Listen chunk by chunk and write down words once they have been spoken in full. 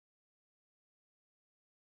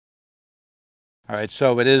All right,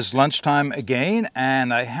 so it is lunchtime again,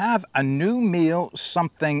 and I have a new meal,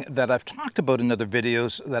 something that I've talked about in other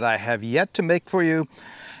videos that I have yet to make for you,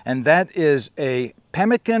 and that is a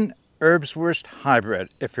Pemmican Erbswurst hybrid.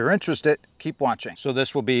 If you're interested, keep watching. So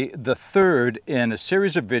this will be the third in a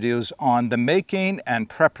series of videos on the making and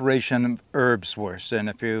preparation of Erbswurst. And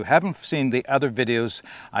if you haven't seen the other videos,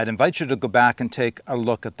 I'd invite you to go back and take a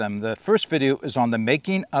look at them. The first video is on the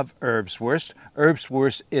making of Erbswurst.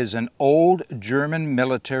 Erbswurst is an old German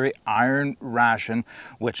military iron ration,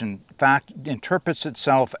 which in fact interprets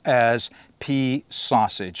itself as pea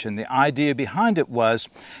sausage. And the idea behind it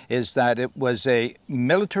is that it was a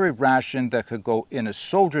military ration that could go in a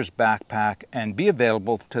soldier's backpack and be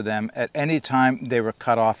available to them at any time they were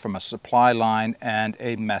cut off from a supply line and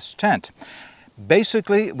a mess tent.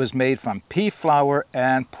 Basically, it was made from pea flour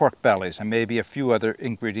and pork bellies, and maybe a few other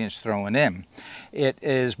ingredients thrown in. It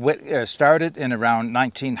is started in around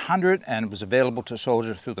 1900 and was available to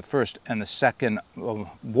soldiers through the First and the Second World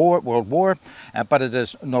War, but it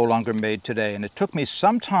is no longer made today. And it took me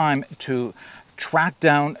some time to track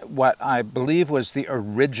down what I believe was the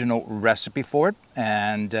original recipe for it,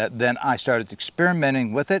 and then I started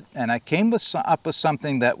experimenting with it, and I came up with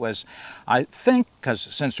something that was, I think, because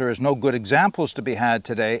since there is no good examples to be had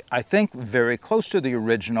today, I think very close to the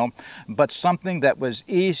original, but something that was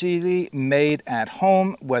easily made at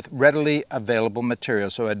home with readily available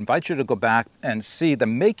materials. So I invite you to go back and see the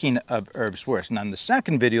making of Erbswurst. And then the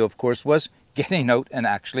second video, of course, was getting out and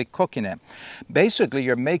actually cooking it. Basically,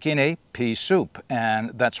 you're making a pea soup,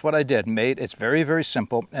 and that's what I did. It's very, very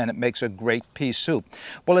simple, and it makes a great pea soup.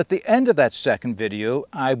 Well, at the end of that second video,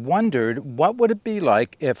 I wondered what would it be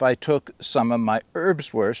like if I took some of my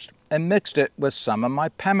Erbswurst and mixed it with some of my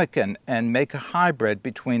pemmican and make a hybrid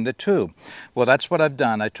between the two. Well, that's what I've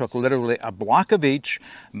done. I took literally a block of each,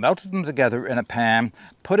 melted them together in a pan,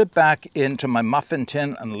 put it back into my muffin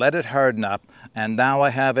tin and let it harden up, and now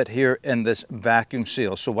I have it here in this vacuum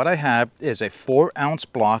seal. So what I have is a 4-ounce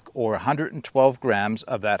block or 112 grams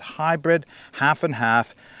of that hybrid half and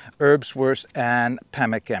half Erbswurst and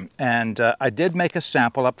pemmican. And I did make a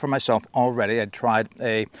sample up for myself already. I tried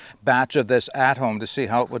a batch of this at home to see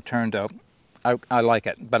how it would turn out. I like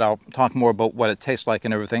it, but I'll talk more about what it tastes like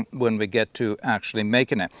and everything when we get to actually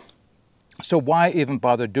making it. So why even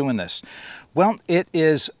bother doing this? Well, it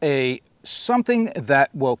is something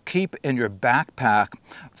that will keep in your backpack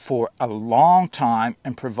for a long time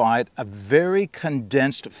and provide a very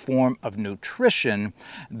condensed form of nutrition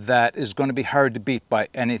that is going to be hard to beat by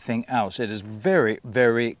anything else. It is very,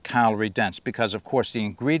 very calorie dense because, of course, the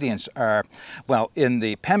ingredients are, well, in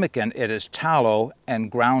the pemmican, it is tallow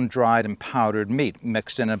and ground dried and powdered meat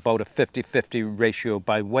mixed in about a 50-50 ratio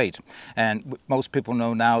by weight. And most people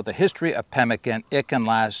know now the history of pemmican. It can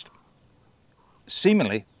last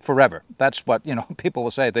seemingly forever. That's what, people will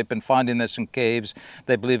say. They've been finding this in caves.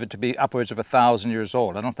 They believe it to be upwards of 1,000 years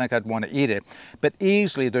old. I don't think I'd want to eat it. But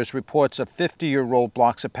easily there's reports of 50-year-old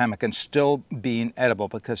blocks of pemmican still being edible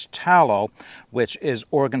because tallow, which is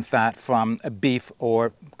organ fat from a beef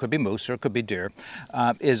or could be moose or could be deer,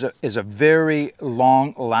 is a very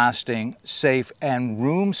long-lasting, safe, and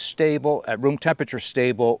room temperature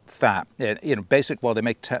stable fat. Well, they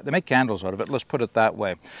make candles out of it. Let's put it that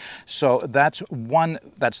way. So that's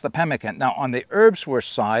the pemmican. Now on the Erbswurst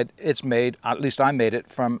side, it's made, at least I made it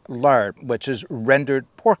from lard, which is rendered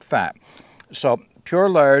pork fat. So pure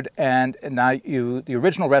lard, and now the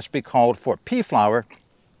original recipe called for pea flour,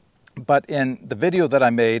 but in the video that I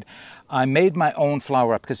made my own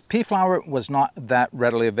flour up because pea flour was not that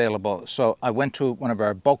readily available. So I went to one of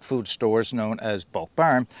our bulk food stores known as Bulk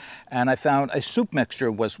Barn, and I found a soup mixture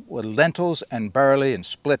with lentils and barley and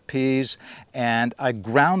split peas, and I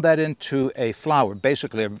ground that into a flour,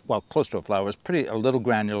 basically, well, close to a flour. It was a little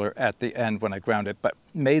granular at the end when I ground it, but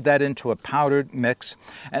made that into a powdered mix.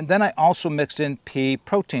 And then I also mixed in pea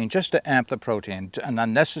protein just to amp the protein, an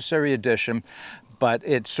unnecessary addition, but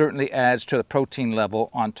it certainly adds to the protein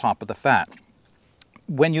level on top of the fat.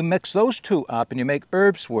 When you mix those two up and you make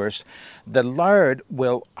Erbswurst, the lard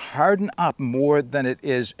will harden up more than it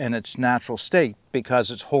is in its natural state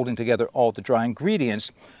because it's holding together all the dry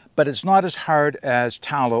ingredients, but it's not as hard as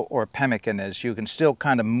tallow or pemmican is. You can still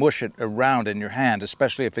kind of mush it around in your hand,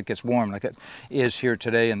 especially if it gets warm like it is here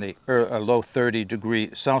today in the low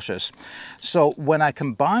 30°C. So when I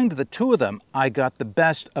combined the two of them, I got the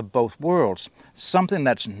best of both worlds. Something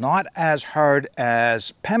that's not as hard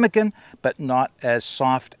as pemmican, but not as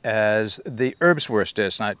soft as the Erbswurst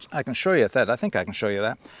is. And I can show you that. I think I can show you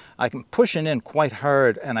that. I can push it in quite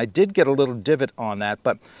hard, and I did get a little divot on that,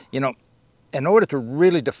 but in order to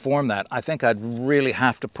really deform that, I think I'd really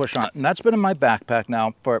have to push on it. And that's been in my backpack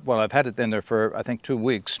now for, well, I've had it in there for, I think, 2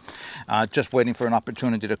 weeks, just waiting for an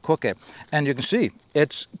opportunity to cook it. And you can see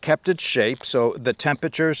it's kept its shape, so the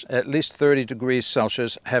temperatures, at least 30 degrees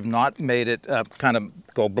Celsius, have not made it kind of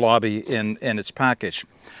go blobby in its package.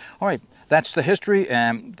 All right, that's the history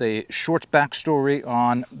and the short backstory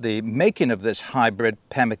on the making of this hybrid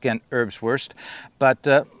Pemmican Erbswurst. But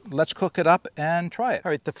let's cook it up and try it.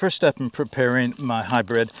 All right, the first step in preparing my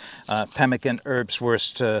hybrid Pemmican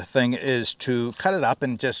Erbswurst thing is to cut it up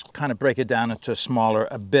and just kind of break it down into smaller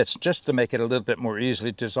bits, just to make it a little bit more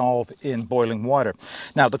easily dissolve in boiling water.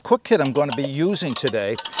 Now, the cook kit I'm going to be using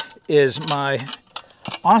today is my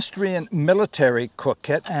Austrian military cook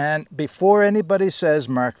kit, and before anybody says,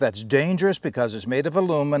 Mark, that's dangerous because it's made of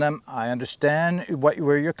aluminum, I understand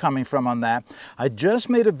where you're coming from on that. I just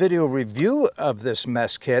made a video review of this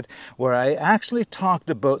mess kit where I actually talked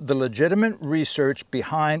about the legitimate research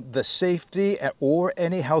behind the safety or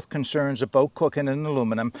any health concerns about cooking in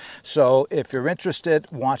aluminum. So if you're interested,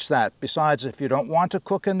 watch that. Besides, if you don't want to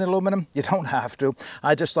cook in aluminum, you don't have to.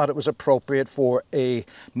 I just thought it was appropriate for a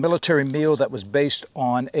military meal that was based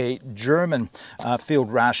on a German field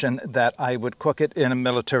ration that I would cook it in a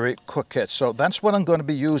military cook kit. So that's what I'm going to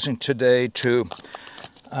be using today to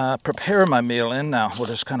prepare my meal in. Now we'll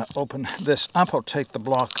just kind of open this up. I'll take the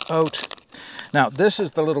block out. Now this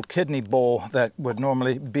is the little kidney bowl that would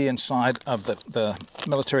normally be inside of the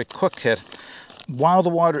military cook kit. While the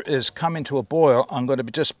water is coming to a boil, I'm going to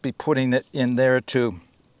just be putting it in there to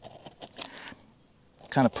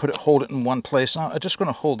kind of hold it in one place. Now, I'm just going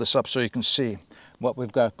to hold this up so you can see what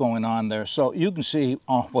we've got going on there. So you can see,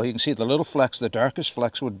 well, you can see the little flecks. The darkest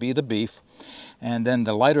flecks would be the beef, and then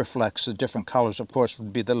the lighter flecks, the different colors, of course,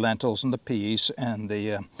 would be the lentils and the peas and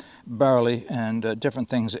the barley and different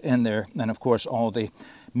things in there. And of course, all the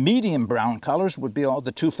medium brown colors would be all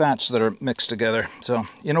the two fats that are mixed together. So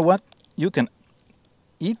you know what? You can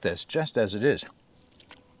eat this just as it is.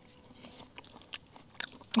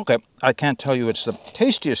 Okay, I can't tell you it's the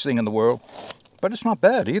tastiest thing in the world, but it's not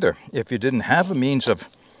bad either. If you didn't have a means of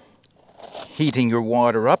heating your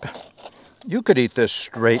water up, you could eat this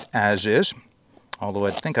straight as is, although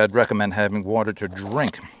I think I'd recommend having water to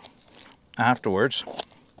drink afterwards.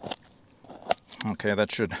 Okay, that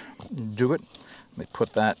should do it. Let me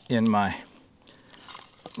put that in my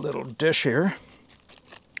little dish here.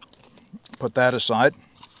 Put that aside.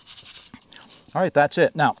 All right, that's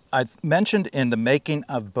it. Now, I mentioned in the making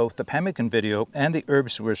of both the Pemmican video and the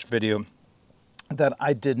Erbswurst video that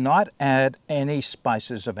I did not add any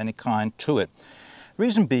spices of any kind to it.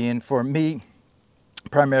 Reason being, for me,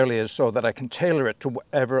 primarily is so that I can tailor it to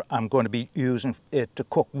whatever I'm going to be using it to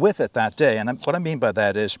cook with it that day. And what I mean by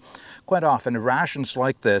that is, quite often rations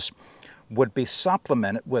like this would be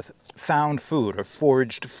supplemented with found food or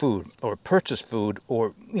foraged food or purchased food,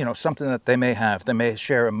 or something that they may have. They may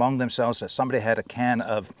share among themselves. That somebody had a can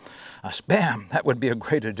of Spam, that would be a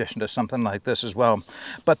great addition to something like this as well.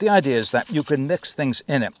 But the idea is that you can mix things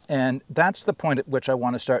in it, and that's the point at which I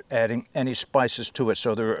want to start adding any spices to it.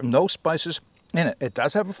 So there are no spices in it. It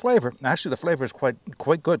does have a flavor. Actually, the flavor is quite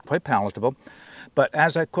good, quite palatable. But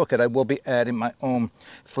as I cook it, I will be adding my own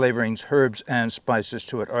flavorings, herbs, and spices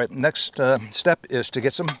to it. All right, next step is to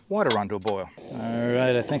get some water onto a boil. All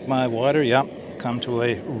right, I think my water, come to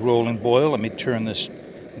a rolling boil. Let me turn this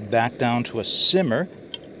back down to a simmer.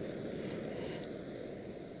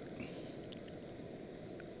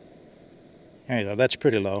 There you go, that's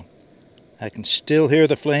pretty low. I can still hear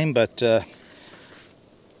the flame, but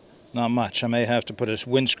not much. I may have to put a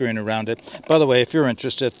windscreen around it. By the way, if you're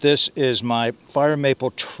interested, this is my Fire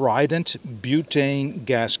Maple Trident butane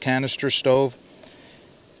gas canister stove.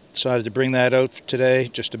 Decided to bring that out today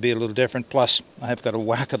just to be a little different. Plus, I've got a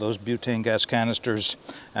whack of those butane gas canisters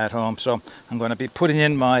at home. So I'm going to be putting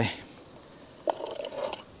in my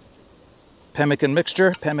Pemmican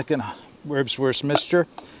mixture, Pemmican Erbswurst mixture.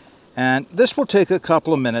 And this will take a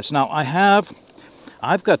couple of minutes. Now,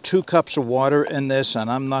 I've got 2 cups of water in this, and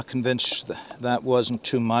I'm not convinced that wasn't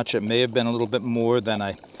too much. It may have been a little bit more than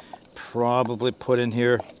I probably put in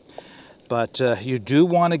here. But you do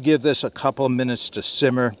want to give this a couple of minutes to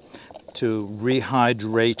simmer, to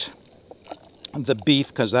rehydrate the beef,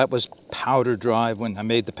 because that was powder dry when I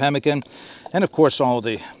made the pemmican. And of course, all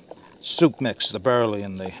the soup mix, the barley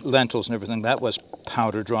and the lentils and everything, that was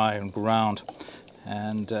powder dry and ground.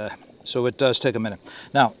 And so it does take a minute.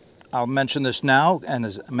 Now, I'll mention this now, and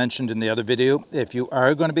as mentioned in the other video, if you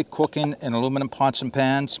are going to be cooking in aluminum pots and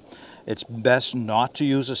pans, it's best not to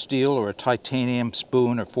use a steel or a titanium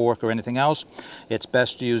spoon or fork or anything else. It's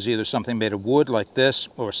best to use either something made of wood like this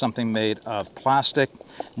or something made of plastic,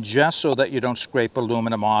 just so that you don't scrape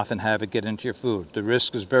aluminum off and have it get into your food. The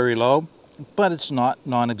risk is very low, but it's not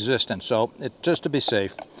non-existent. So just to be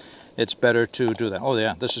safe, it's better to do that. Oh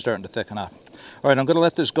yeah, this is starting to thicken up. All right, I'm going to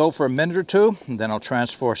let this go for a minute or two, and then I'll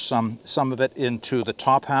transfer some of it into the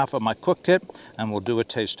top half of my cook kit, and we'll do a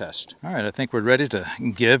taste test. All right, I think we're ready to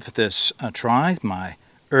give this a try. My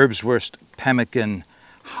Erbswurst Pemmican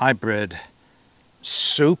hybrid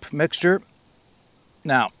soup mixture.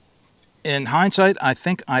 Now, in hindsight, I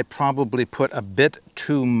think I probably put a bit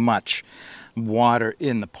too much water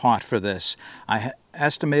in the pot for this. I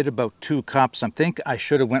estimated about 2 cups. I think I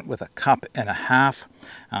should have went with 1.5 cups.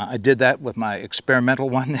 I did that with my experimental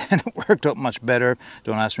one and it worked out much better.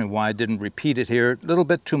 Don't ask me why I didn't repeat it here. A little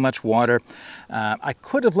bit too much water. I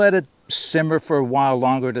could have let it simmer for a while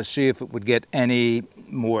longer to see if it would get any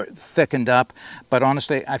more thickened up, but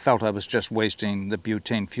honestly I felt I was just wasting the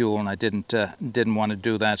butane fuel, and I didn't want to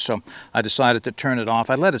do that, so I decided to turn it off.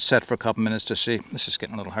 I let it set for a couple minutes to see. This is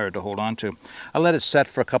getting a little hard to hold on to. I let it set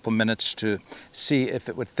for a couple minutes to see if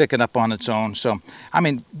it would thicken up on its own. So I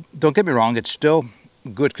mean, don't get me wrong, it's still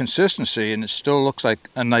good consistency and it still looks like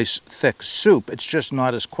a nice thick soup. It's just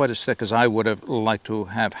not quite as thick as I would have liked to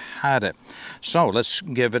have had it. So let's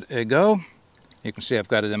give it a go. You can see I've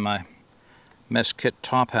got it in my mess kit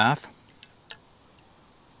top half.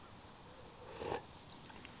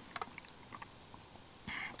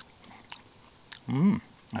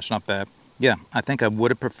 That's not bad. Yeah, I think I would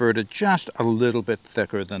have preferred it just a little bit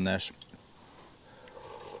thicker than this.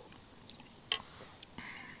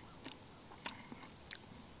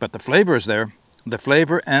 But the flavor is there. The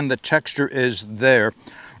flavor and the texture is there.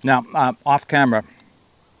 Now, off camera,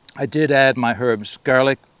 I did add my herbs,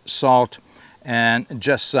 garlic, salt, and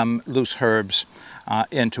just some loose herbs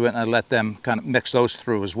into it, and I let them kind of mix those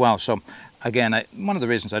through as well. So again, one of the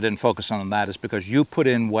reasons I didn't focus on that is because you put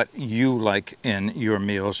in what you like in your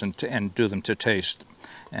meals and do them to taste.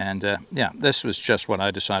 And yeah, this was just what I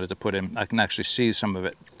decided to put in. I can actually see some of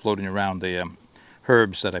it floating around. The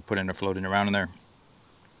herbs that I put in are floating around in there.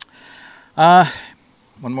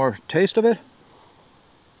 One more taste of it.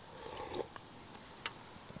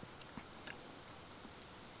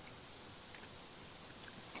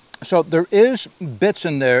 So there is bits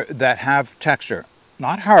in there that have texture.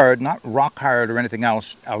 Not hard, not rock hard or anything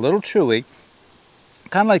else, a little chewy,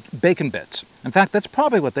 kind of like bacon bits. In fact, that's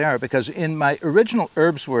probably what they are, because in my original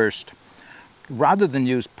Erbswurst, rather than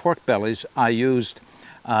use pork bellies, I used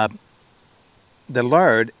the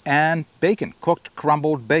lard and bacon, cooked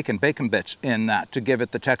crumbled bacon bits in that to give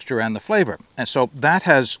it the texture and the flavor. And so that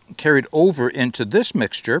has carried over into this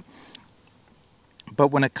mixture. But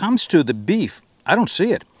when it comes to the beef, I don't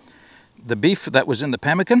see it. The beef that was in the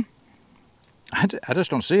pemmican, I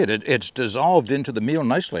just don't see it. It's dissolved into the meal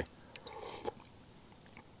nicely.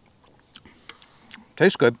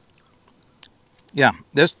 Tastes good. Yeah,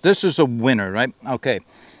 this is a winner, right? Okay.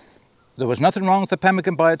 There was nothing wrong with the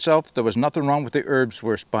pemmican by itself. There was nothing wrong with the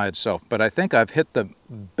Erbswurst by itself. But I think I've hit the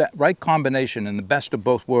right combination and the best of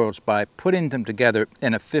both worlds by putting them together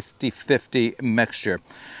in a 50-50 mixture.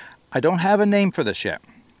 I don't have a name for this yet.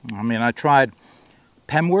 I mean, I tried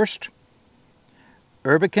Pemwurst,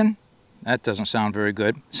 Pemmican. That doesn't sound very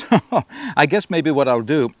good. So I guess maybe what I'll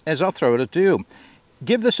do is I'll throw it to you.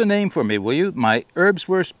 Give this a name for me, will you? My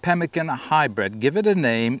Erbswurst Pemmican hybrid. Give it a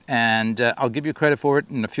name, and I'll give you credit for it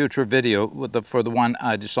in a future video for the one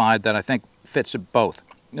I decide that I think fits it both,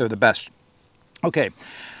 or the best. Okay,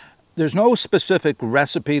 there's no specific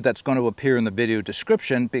recipe that's going to appear in the video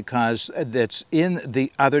description because it's in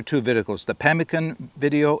the other two videos, the Pemmican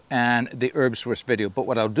video and the Erbswurst video. But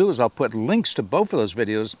what I'll do is I'll put links to both of those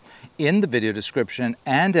videos in the video description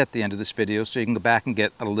and at the end of this video, so you can go back and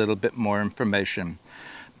get a little bit more information.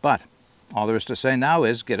 But all there is to say now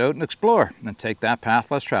is get out and explore and take that path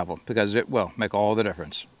less traveled, because it will make all the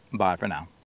difference. Bye for now.